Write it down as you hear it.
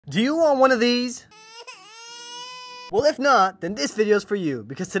Do you want one of these? Well, if not, then this video is for you,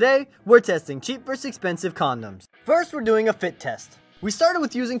 because today we're testing cheap versus expensive condoms. First, we're doing a fit test. We started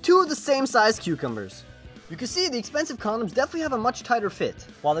with using 2 of the same size cucumbers. You can see the expensive condoms definitely have a much tighter fit,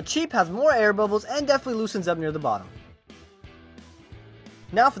 while the cheap has more air bubbles and definitely loosens up near the bottom.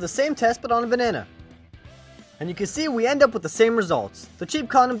 Now for the same test but on a banana. And you can see we end up with the same results. The cheap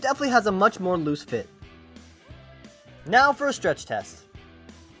condom definitely has a much more loose fit. Now for a stretch test.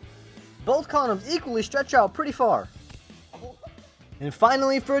 Both condoms equally stretch out pretty far. And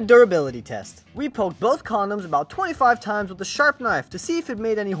finally for a durability test. We poked both condoms about 25 times with a sharp knife to see if it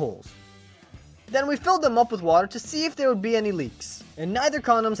made any holes. Then we filled them up with water to see if there would be any leaks. And neither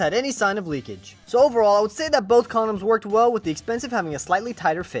condoms had any sign of leakage. So overall I would say that both condoms worked well, with the expensive having a slightly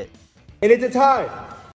tighter fit. And it's a tie!